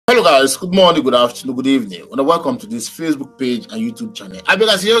Hello guys, good morning, good afternoon, good evening, and welcome to this Facebook page and YouTube channel. I beg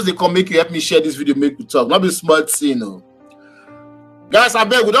as they come make you help me share this video, make you talk, not be smart scene, no. Guys, I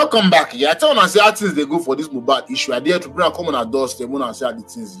beg we don't come back here. I tell you say how things they go for this Mohbad issue. I dare to bring come on our doorstep when I say how the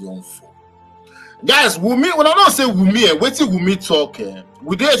things they on for. Guys, Wunmi, when I don't say Wunmi, wait till Wunmi talk,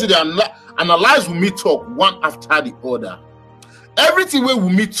 we dare to analyze Wunmi talk one after the other. Everything where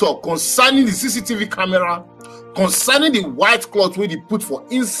Wunmi talk concerning the CCTV camera, concerning the white cloth where they put for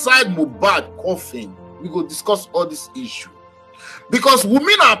inside Mohbad coffin, we go discuss all this issue. Because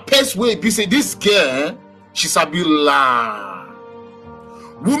Wunmi na pest way be say this girl, she sabi lie.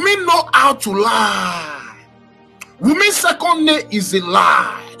 Wunmi know how to lie. Wunmi's second name is a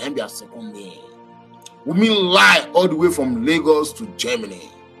lie. Then be her second name. Wunmi lie all the way from Lagos to Germany.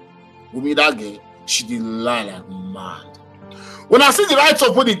 Wunmi that girl, she did lie like mad. When I see the right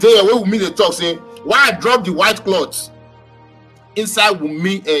of the day where Wunmi they talk say, why I drop the white cloth inside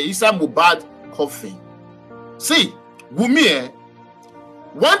Wunmi, inside Mohbad coffin. See, Wunmi,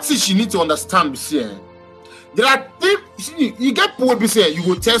 one thing she need to understand, there are things you get poor be say you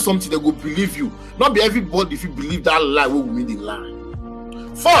go tell something they go believe you. Not be everybody if you believe that lie where Wunmi the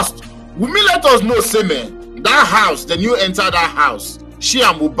lie. First, Wunmi let us know, say man, that house, the new enter that house. She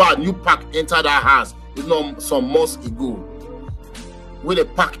and Mohbad new pack enter that house. You know, some months ago, when the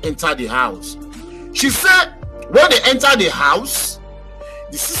pack enter the house. She said when they enter the house,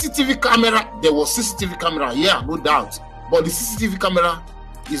 the CCTV camera, there was CCTV camera, yeah, no doubt. But the CCTV camera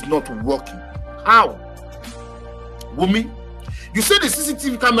is not working. How? Wunmi, you say the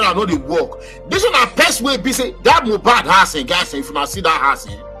CCTV camera no dey work. This one a best way be say that Mohbad house and guys, if you not see that house,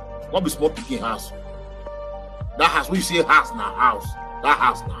 what be small picking house? That house, when you say house na house, that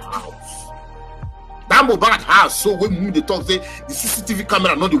house na house. That Mohbad house, so when they talk say the CCTV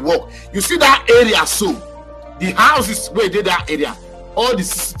camera not dey work. You see that area, so the houses where they that area, all the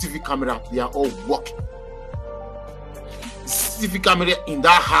CCTV camera, they are all working. The CCTV camera in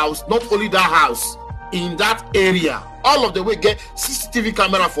that house, not only that house, in that area, all of the way get CCTV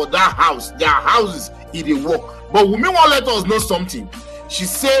camera for that house. Their houses, it dey work. But Wunmi won't let us know something. She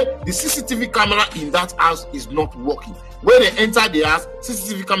said the CCTV camera in that house is not working. When they enter the house,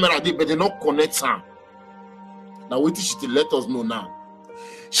 CCTV camera there, but they not connect sound. Now wait till she let us know now.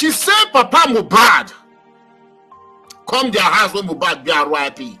 She said Papa Mohbad come their house when Mohbad be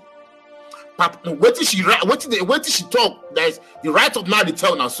RIP. Papa, wait till she talk. That is the right of now they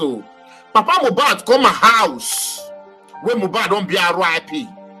tell now. So Papa Mohbad come a house when Mohbad don't be RIP.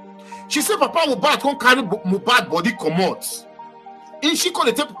 She said Papa Mohbad come carry Mohbad body come out. And she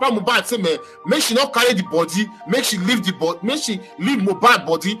called tell Papa Mohbad say man, make she not carry the body, make she leave the body, make she leave Mohbad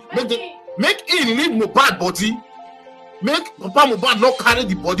body, make him leave Mohbad body. Make Papa Mohbad not carry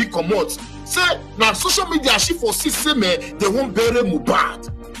the body come out. Say now social media she foresee say man they won't bury Mohbad.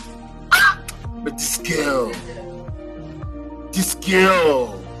 Ah, but this girl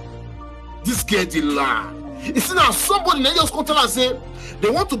the lie. It's now somebody that just come tell her say they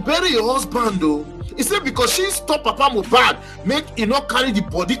want to bury your husband though. It's not because she stop Papa Mohbad make he not carry the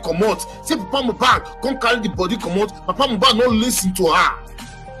body come out. Say Papa Mohbad come carry the body come out. Papa Mohbad not listen to her.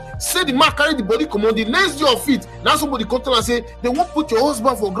 Say the man carry the body come on the next day of it. Now somebody come tell and say they won't put your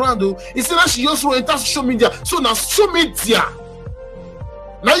husband for ground though. He said that she just enter social media. So now social media.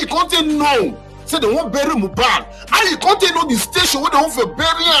 Now you can't know. Say they won't bury Mohbad. And you can't know the station where they want for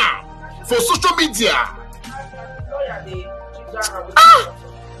burial for social media. Ah!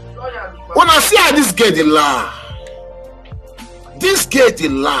 When I see how this girl they lie. This girl they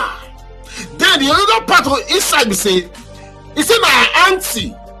lie. Then the other part of inside me say, he said my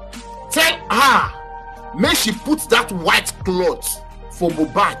auntie tell her, make she put that white cloth for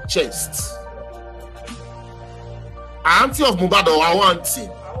Mohbad chest. Auntie of Mohbad or our auntie?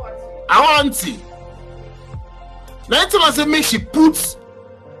 Our auntie. Now tell her say make she put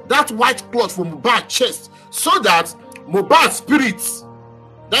that white cloth for Mohbad chest so that Mohbad spirits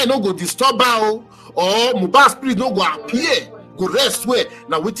that no go disturb her or Mohbad spirit no go appear, go rest where.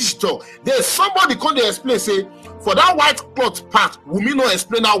 Now what she talk? There's somebody come to explain say for that white cloth part, Wunmi no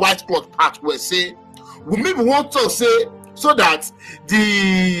explain that white cloth part where say Wunmi want to say so that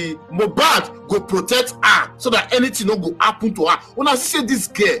the Mohbad go protect her so that anything no go happen to her. When I say this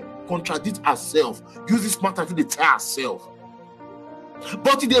girl contradict herself, use this matter to tell herself.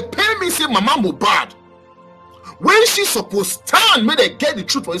 But if they pay me say Mama Mohbad, when she supposed stand, may they get the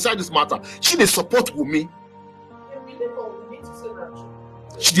truth for inside this matter, she they support Wunmi.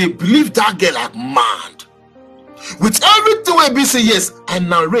 She they believe that girl like mad. With everything we be say yes, I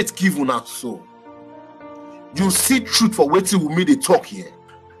narrate give una so. You see truth for waiting Wunmi they talk here.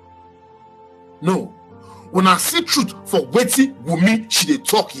 No. when I see truth for waiting Wunmi, she dey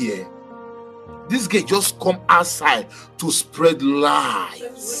talk here. This girl just come outside to spread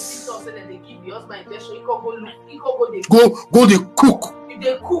lies. Go they cook. If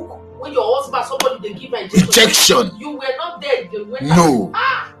they cook, when your husband, somebody they give an injection. You were not there. No.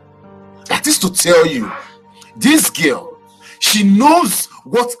 That is to tell you, this girl, she knows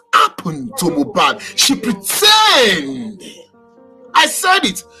what happened to Mohbad. She pretend. I said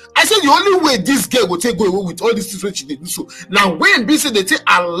it. I said the only way this girl will go away with all these things she did do so. Now when they say they say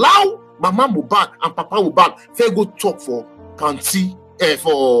allow Mama Mohbad and Papa Mohbad, they go talk for panty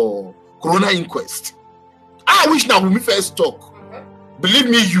for corona inquest. I wish now Wunmi first talk. Believe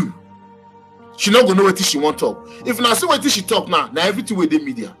me, you. She not gonna know what she want talk. If now see what she talk now everything with the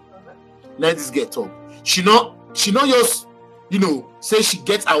media. Now this girl talk. She not just say she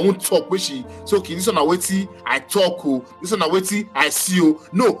gets her own talk where she say okay, this one na waiting I talk, this one na waiting I see you.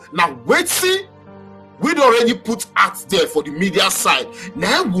 No, now waiting we'd already put out there for the media side.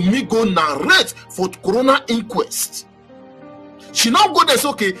 Now Wunmi go narrate for corona inquest. She not go there say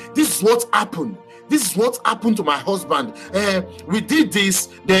okay, this is what happened. This is what happened to my husband. We did this,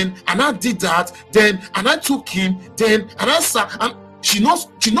 then and I did that, then and I took him, then and I saw. And she not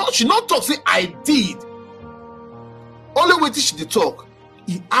talk. Say I did. Only way she did talk.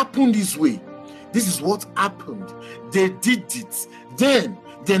 It happened this way. This is what happened. They did it. Then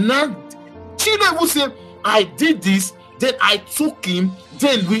now she never say I did this. Then I took him.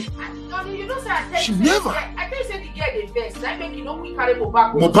 Then we. You know, say she never. I think say the girl dey vex. That make you know we carry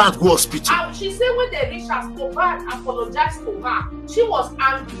Mohbad. Mohbad go hospital. She said when they reached us, Mohbad apologized to her. She was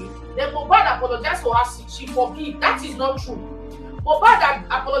angry. Then Mohbad apologized to her. She forgive. That is not true. Mohbad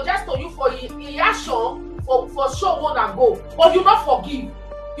apologized to you for the action for sure one and go, but you not forgive.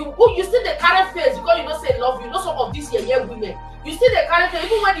 You still the carry face because you don't say love. You know some of these young women. You still the carry face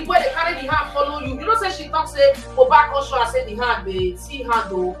even when the boy they carry the hand follow you. You know say she talk say Mohbad come show her say the hand they see hand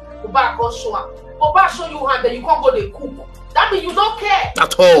though. Mohbad come show her. Mohbad show you hand then you can't go they cook. That means you don't care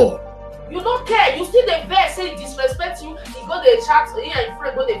at all. You don't care. You still the vex say disrespect you. You go they chat here and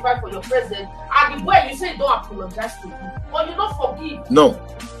friend go they fight for your president. And the boy you say don't apologize to you, but you don't forgive. No,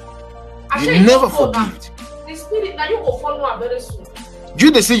 you never forgive. The spirit now you go follow her very soon.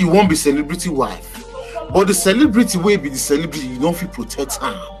 You they say you won't be celebrity wife, but the celebrity will be the celebrity. You don't feel protect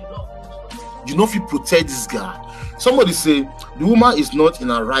her. You don't feel protect this guy. Somebody say the woman is not in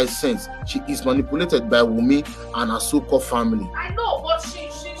her right sense. She is manipulated by Wunmi and her so-called family. I know, but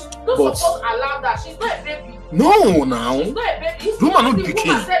she's not supposed to allow that. She's not a baby. No, now. She's not a baby. The woman not be king.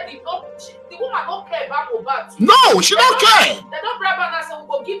 The woman don't care about Mohbad. No, she don't care. They don't grab her and say we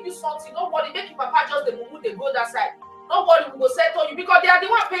will give you something. Don't worry, make your papa just the mumu they go that side. Don't worry, we will settle you because they are the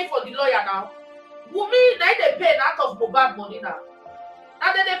one paying for the lawyer now. Wunmi, now they pay out of Mohbad money now.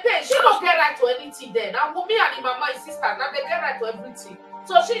 And then they pay. She don't get right to anything there. Now Wunmi and the mama and sister, now they get right to everything.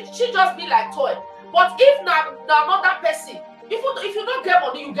 So she just be like toy. But if now another person, if you don't get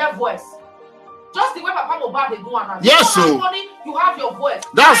money, you get voice. Just the way Papa Mohbad they do another. Yes, you don't have money, you have your voice.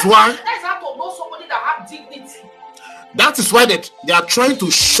 That's why. That's how to know somebody that have dignity. That is why they are trying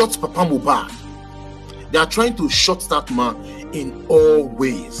to shut Papa Mohbad. They are trying to shut that man in all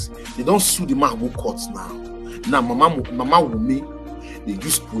ways. They don't sue the man who courts now. Now, Mama Wunmi, they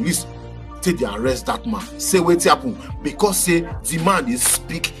use police till they arrest that man. Say what happen because say the man they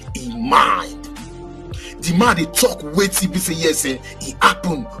speak in mind. The man they talk waiting be say yes, say it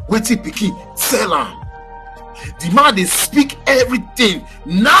happen. Waiting picky tell him. The man they speak everything.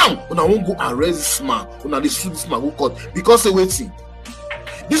 Now when I won't go arrest this man, when I sue this man who court because say waiting.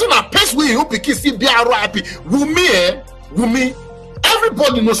 This one a person where you pick see be happy. Wunmi,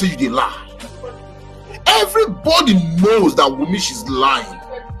 everybody knows that you dey lie. Everybody knows that Wunmi she's lying.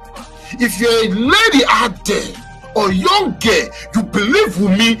 If you're a lady out there or young girl, you believe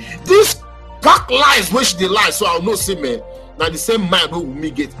Wunmi, this back lies where she dey lie. So I'll know say man, now the same mind where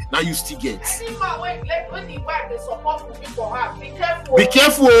Wunmi get, now you still get. When the wife they support Wunmi for her, be careful. Be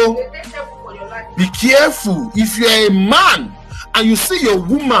careful. Be careful for your life. Be careful. If you're a man and you see your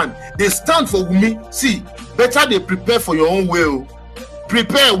woman, they stand for Wunmi. See, better they prepare for your own will.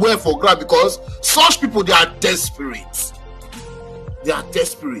 Prepare well for grab because such people they are desperate. They are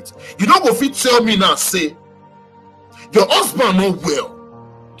desperate. You don't go fit tell me now, say your husband not well.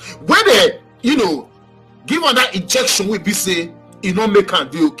 When they, give her that injection, we be say, it not make her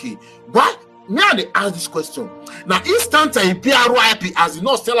do okay. Why? Now they ask this question. Now, instant he be happy as the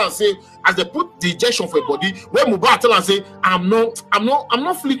nurse tell her say, as they put the injection for your body, when Mohbad tell her say, I'm not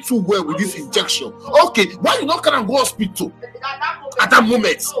feeling too well with this injection. Okay, why you not gonna go hospital at that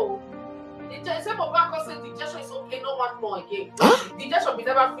moment? They say Mohbad say the injection is okay, no want more again. Huh? The injection be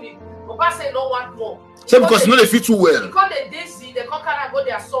never finished. Mohbad say no want more. Say because you know they feel too well. Because they DC, they can't carry go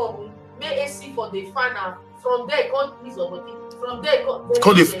their son, make AC for the fan. From there, can't please or body. From there,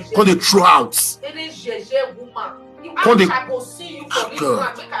 Can't they throw out? It is Jeje woman. I go see you for this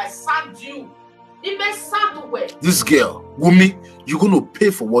man, make I sand you. It may sound well. This girl, Wunmi, you're gonna pay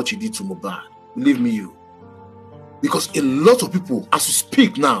for what you did to Mohbad. Believe me, you. Because a lot of people, as you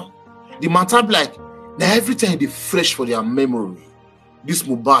speak now, the matter be like, now every time they fresh for their memory, this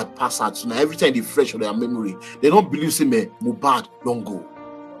Mohbad pass out. So now every time they fresh for their memory, they don't believe say Mohbad don't go.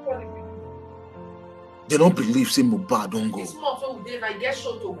 They don't believe say Mohbad don't go. This month I get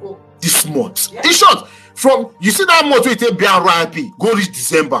shot to go. This month. Yeah. In short, from you see that month we take RIP, go reach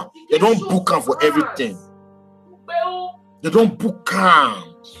December. They don't book am for everything. They don't book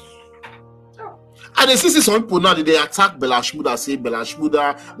am. And they see some people now they attack Bella Shmurda, say Bella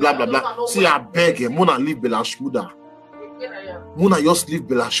Shmurda, blah blah blah. See, I beg you, Mona leave Bella Shmurda. Mona just leave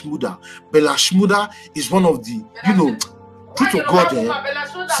Bella Shmurda. Bella Shmurda is one of the, you know, true to God.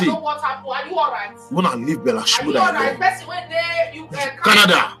 See, what happened? Are you alright? Mona leave Bella Shmurda.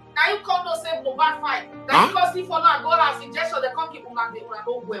 Canada. Now you come to say Mohbad fight. Now you go see for now go as injection they can't keep una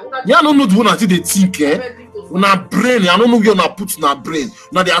don't well. Yeah, I don't know the one until they think una brain. I don't know where una put una brain.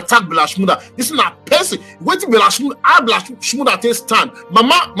 Now they attack Bella Shmurda. This is not person. Wait till Bella Shmurda, how Bella Shmurda take stand.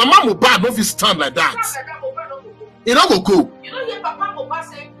 Mama Mohbad no fit stand like that. He don't go. You know your Papa Mohbad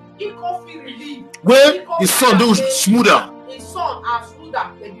say he Coffin relief. Where his son do Shmurda. His son and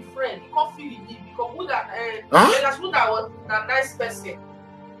Shmurda they be friend. He Coffin relief because Bella Shmurda was a nice person.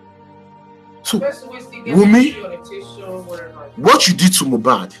 So, Wunmi, what you did to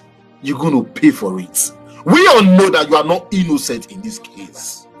Mohbad, you're going to pay for it. We all know that you are not innocent in this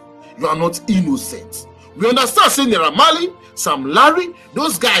case. You are not innocent. We understand saying Naira Marley, Sam Larry,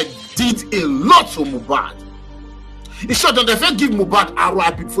 those guys did a lot to Mohbad. It's short that they give Mohbad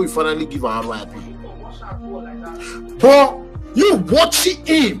RIP before you finally give her RIP. But you watching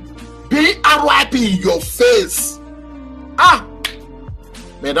him be RIP in your face.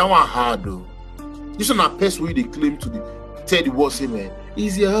 Man, that one hard though. This is not a person who they claim to tell the world, say, man,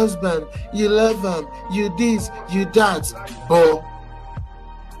 he's your husband, you love him, you this, you that. But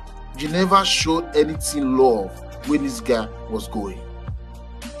you never showed anything love when this guy was going.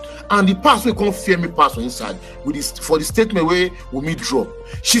 And the past we can't fear me pass on inside with this for the statement where Wunmi drop.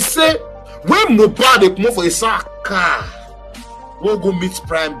 She said, when Mohbad they come for a car, we'll go meet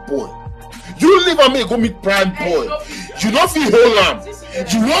Prime Boy. You leave and me go meet Prime Boy. You don't feel hold him.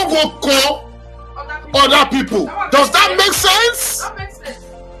 You won't go call other people. Does that make sense? That makes sense.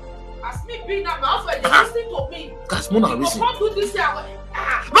 As me being that my husband, they listen to me. That's more than reason. Come do this here.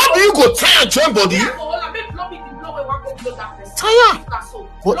 Not you go tire join body. Tire.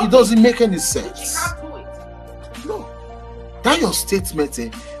 But it doesn't make any sense. No. That your statement,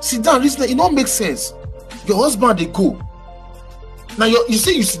 sit down, listen, it don't make sense. Your husband they go. Now you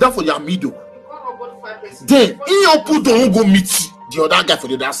say you sit down for your middle. Then in your put don't go meet the other guy for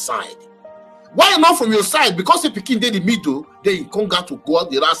the other side. Why not from your side? Because the pikin dey the middle, then you can't get to go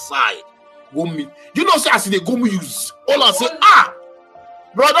out the other side. Go meet. You know, say as they go me use all and say,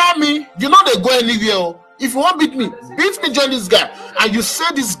 brother me, you know they go anywhere. If you want beat me, join this guy. And you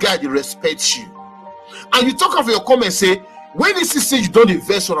say this guy they respect you. And you talk of your comment, say, when he say you don't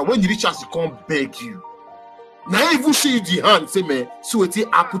invest on, when you reach us, he can't beg you. Now if you see you the hand, say man, see what it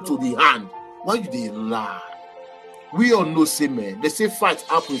happen to the hand. Why you they lie? We all know, say man, they say fight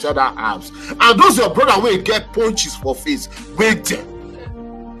happen inside our arms. And those your brother will get punches for face. Wait there.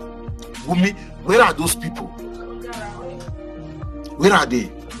 Wunmi, where are those people? Where are they?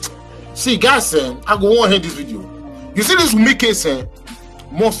 See, guys, I go on hear this video. You see this Wunmi case,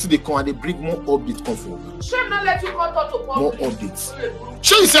 most they come and they bring more updates come forward. Shame not let you come talk to public. More updates.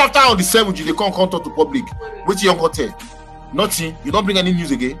 Shame you say after on the 7th they come talk to public. Wait your hotel. Nothing. You don't bring any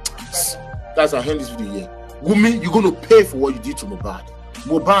news again. Guys, I heard this video here. Wunmi, you're going to pay for what you did to Mohbad.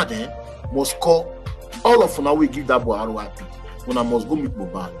 Mohbad must call all of now we give that boy RIP. When I must go meet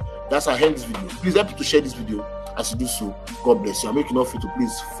Mohbad. That's I heard this video. Please help me to share this video. As you do so, God bless you. I'm making off you to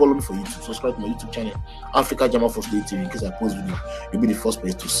please follow me for YouTube. Subscribe to my YouTube channel, Africa Jama for Slay TV. In case I post video, you'll be the first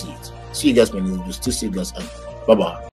place to see it. See you guys when you do. Stay safe, guys. Bye bye.